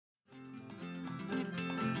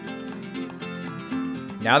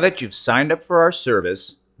Now that you've signed up for our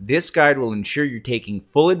service, this guide will ensure you're taking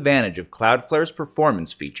full advantage of CloudFlare's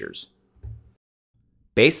performance features.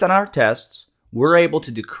 Based on our tests, we're able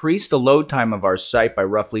to decrease the load time of our site by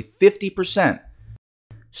roughly 50%.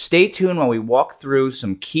 Stay tuned while we walk through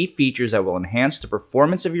some key features that will enhance the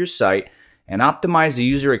performance of your site and optimize the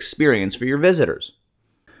user experience for your visitors.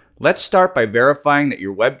 Let's start by verifying that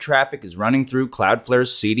your web traffic is running through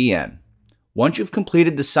CloudFlare's CDN. Once you've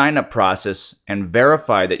completed the sign-up process and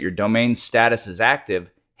verify that your domain status is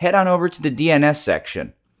active, head on over to the DNS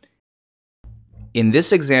section. In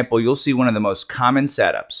this example, you'll see one of the most common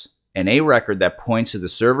setups, an A record that points to the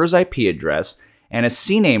server's IP address and a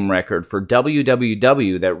CNAME record for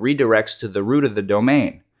www that redirects to the root of the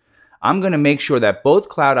domain. I'm going to make sure that both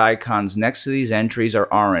cloud icons next to these entries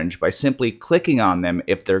are orange by simply clicking on them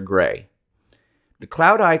if they're gray. The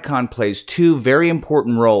cloud icon plays two very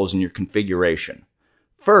important roles in your configuration.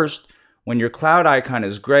 First, when your cloud icon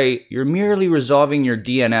is gray, you're merely resolving your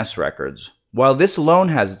DNS records. While this alone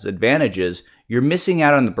has its advantages, you're missing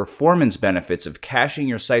out on the performance benefits of caching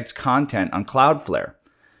your site's content on Cloudflare.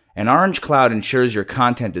 An orange cloud ensures your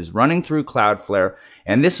content is running through Cloudflare,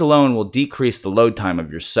 and this alone will decrease the load time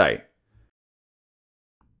of your site.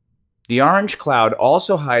 The orange cloud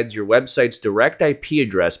also hides your website's direct IP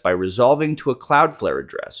address by resolving to a Cloudflare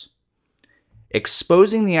address.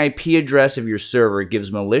 Exposing the IP address of your server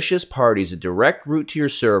gives malicious parties a direct route to your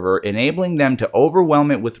server, enabling them to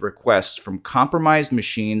overwhelm it with requests from compromised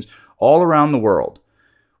machines all around the world.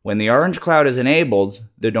 When the orange cloud is enabled,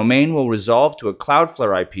 the domain will resolve to a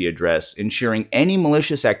Cloudflare IP address, ensuring any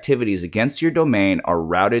malicious activities against your domain are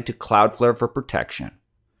routed to Cloudflare for protection.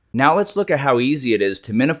 Now let's look at how easy it is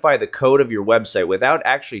to minify the code of your website without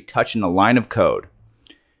actually touching a line of code.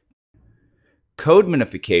 Code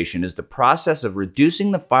minification is the process of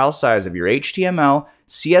reducing the file size of your HTML,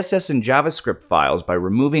 CSS, and JavaScript files by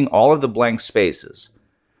removing all of the blank spaces.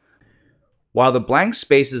 While the blank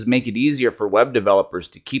spaces make it easier for web developers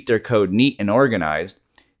to keep their code neat and organized,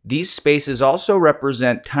 these spaces also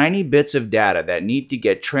represent tiny bits of data that need to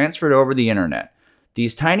get transferred over the internet.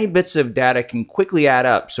 These tiny bits of data can quickly add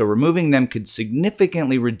up, so removing them could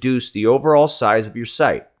significantly reduce the overall size of your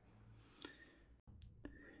site.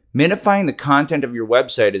 Minifying the content of your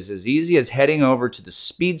website is as easy as heading over to the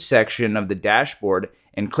speed section of the dashboard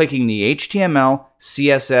and clicking the HTML,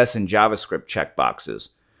 CSS, and JavaScript checkboxes.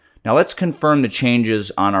 Now let's confirm the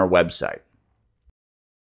changes on our website.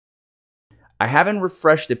 I haven't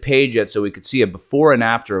refreshed the page yet so we could see a before and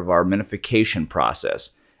after of our minification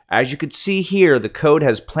process. As you can see here, the code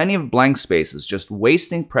has plenty of blank spaces, just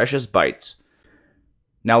wasting precious bytes.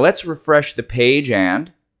 Now let's refresh the page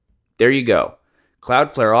and there you go.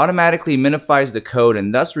 Cloudflare automatically minifies the code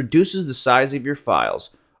and thus reduces the size of your files,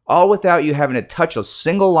 all without you having to touch a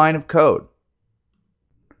single line of code.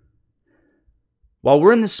 While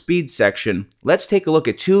we're in the speed section, let's take a look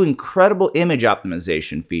at two incredible image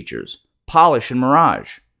optimization features, Polish and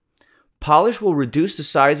Mirage. Polish will reduce the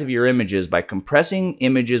size of your images by compressing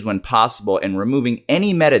images when possible and removing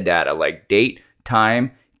any metadata like date,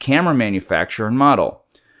 time, camera manufacturer, and model.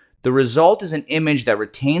 The result is an image that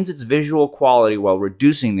retains its visual quality while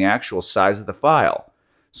reducing the actual size of the file.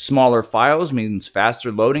 Smaller files means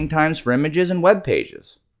faster loading times for images and web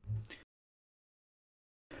pages.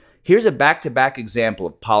 Here's a back-to-back example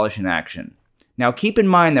of Polish in action. Now keep in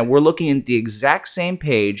mind that we're looking at the exact same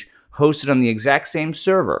page hosted on the exact same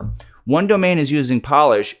server. One domain is using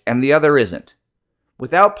Polish and the other isn't.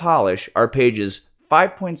 Without Polish, our page is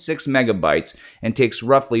 5.6 megabytes and takes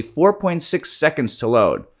roughly 4.6 seconds to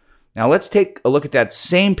load. Now let's take a look at that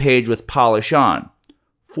same page with Polish on.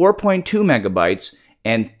 4.2 megabytes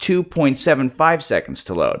and 2.75 seconds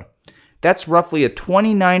to load. That's roughly a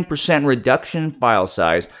 29% reduction in file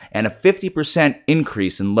size and a 50%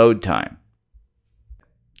 increase in load time.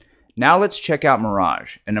 Now let's check out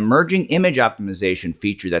Mirage, an emerging image optimization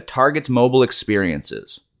feature that targets mobile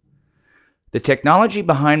experiences. The technology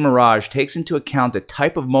behind Mirage takes into account the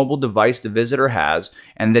type of mobile device the visitor has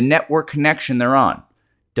and the network connection they're on.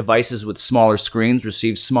 Devices with smaller screens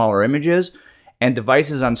receive smaller images, and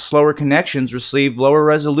devices on slower connections receive lower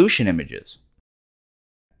resolution images.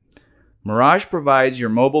 Mirage provides your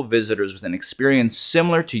mobile visitors with an experience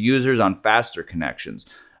similar to users on faster connections,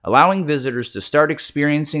 allowing visitors to start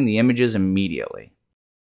experiencing the images immediately.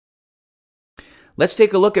 Let's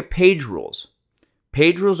take a look at page rules.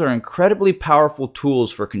 Page rules are incredibly powerful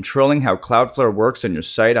tools for controlling how Cloudflare works on your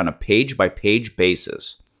site on a page-by-page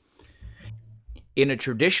basis. In a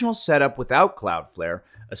traditional setup without Cloudflare,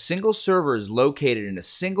 a single server is located in a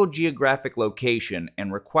single geographic location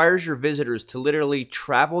and requires your visitors to literally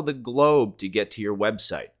travel the globe to get to your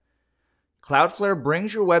website. CloudFlare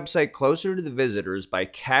brings your website closer to the visitors by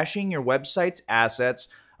caching your website's assets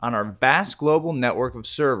on our vast global network of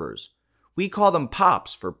servers. We call them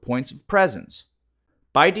POPs for points of presence.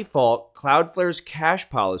 By default, CloudFlare's cache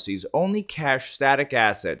policies only cache static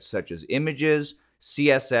assets such as images,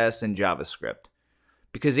 CSS, and JavaScript.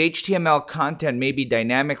 Because HTML content may be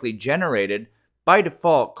dynamically generated, by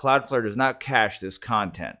default, CloudFlare does not cache this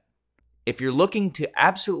content. If you're looking to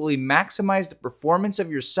absolutely maximize the performance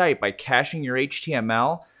of your site by caching your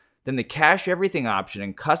HTML, then the Cache Everything option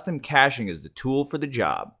in custom caching is the tool for the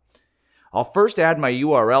job. I'll first add my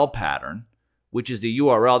URL pattern, which is the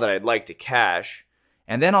URL that I'd like to cache,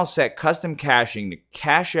 and then I'll set custom caching to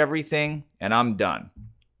cache everything, and I'm done.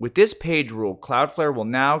 With this page rule, CloudFlare will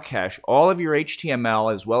now cache all of your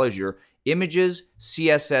HTML as well as your images,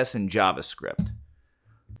 CSS, and JavaScript.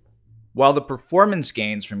 While the performance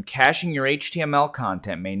gains from caching your HTML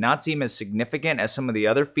content may not seem as significant as some of the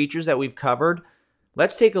other features that we've covered,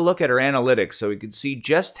 let's take a look at our analytics so we can see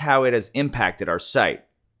just how it has impacted our site.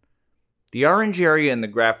 The orange area in the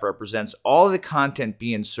graph represents all of the content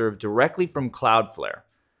being served directly from CloudFlare.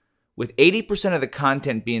 With 80% of the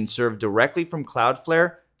content being served directly from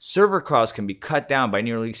CloudFlare, server costs can be cut down by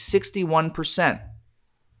nearly 61%.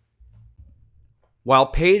 While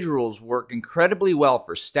page rules work incredibly well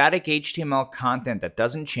for static HTML content that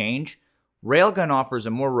doesn't change, Railgun offers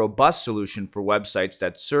a more robust solution for websites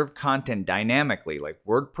that serve content dynamically like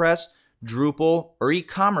WordPress, Drupal, or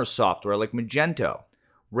e-commerce software like Magento.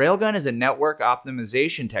 Railgun is a network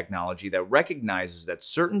optimization technology that recognizes that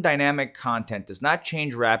certain dynamic content does not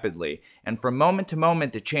change rapidly, and from moment to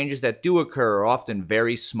moment the changes that do occur are often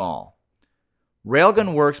very small.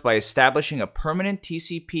 Railgun works by establishing a permanent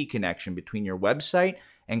TCP connection between your website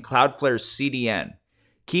and Cloudflare's CDN,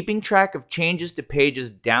 keeping track of changes to pages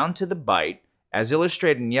down to the byte, as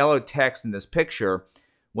illustrated in yellow text in this picture.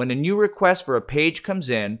 When a new request for a page comes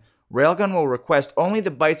in, Railgun will request only the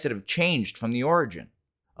bytes that have changed from the origin.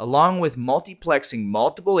 Along with multiplexing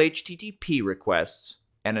multiple HTTP requests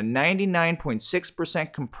and a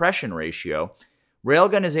 99.6% compression ratio,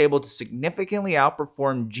 Railgun is able to significantly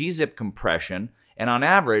outperform gzip compression and on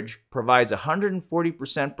average provides a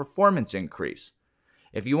 140% performance increase.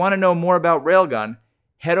 If you want to know more about Railgun,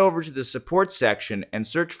 head over to the support section and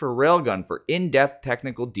search for Railgun for in-depth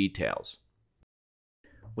technical details.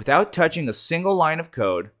 Without touching a single line of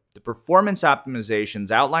code, the performance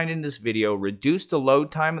optimizations outlined in this video reduce the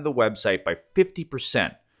load time of the website by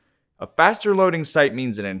 50%. A faster loading site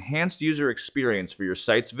means an enhanced user experience for your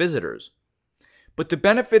site's visitors. But the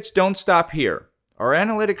benefits don't stop here. Our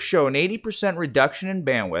analytics show an 80% reduction in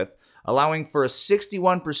bandwidth, allowing for a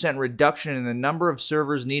 61% reduction in the number of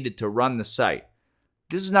servers needed to run the site.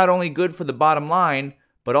 This is not only good for the bottom line,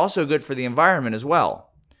 but also good for the environment as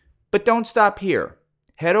well. But don't stop here.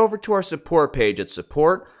 Head over to our support page at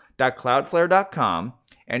support.cloudflare.com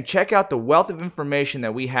and check out the wealth of information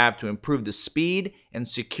that we have to improve the speed and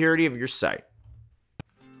security of your site.